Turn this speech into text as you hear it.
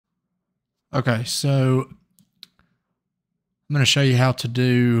Okay, so I'm going to show you how to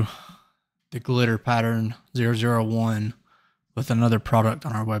do the glitter pattern 001 with another product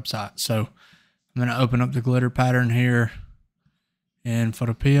on our website. So I'm going to open up the glitter pattern here in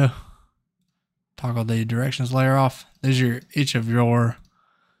Photopea, toggle the directions layer off. These are each of your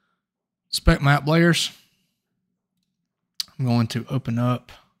spec map layers. I'm going to open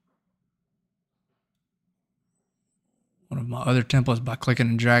up one of my other templates by clicking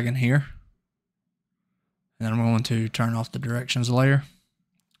and dragging here. And then I'm going to turn off the directions layer.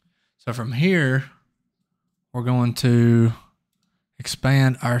 So from here, we're going to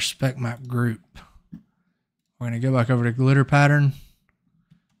expand our spec map group. We're going to go back over to glitter pattern,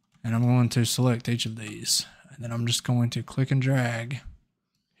 and I'm going to select each of these. And then I'm just going to click and drag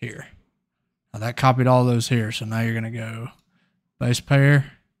here. Now that copied all those here. So now you're going to go base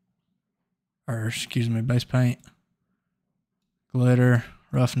pair, or excuse me, base paint, glitter,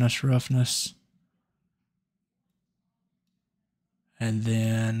 roughness, and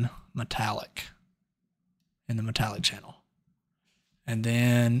then metallic in the metallic channel. And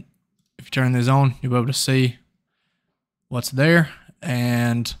then if you turn these on, you'll be able to see what's there.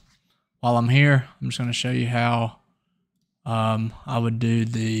 And while I'm here, I'm just going to show you how I would do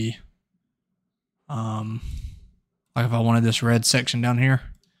the, like if I wanted this red section down here,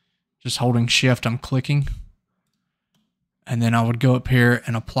 just holding shift, I'm clicking. And then I would go up here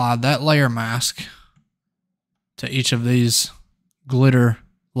and apply that layer mask to each of these glitter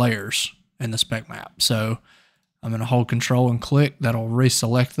layers in the spec map. So I'm going to hold control and click. That'll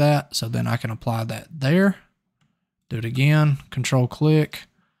reselect that. So then I can apply that there. Do it again. Control click.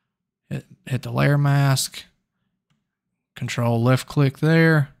 Hit the layer mask. Control left click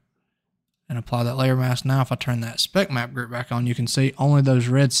there. And apply that layer mask. Now if I turn that spec map group back on, you can see only those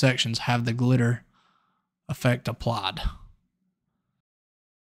red sections have the glitter effect applied.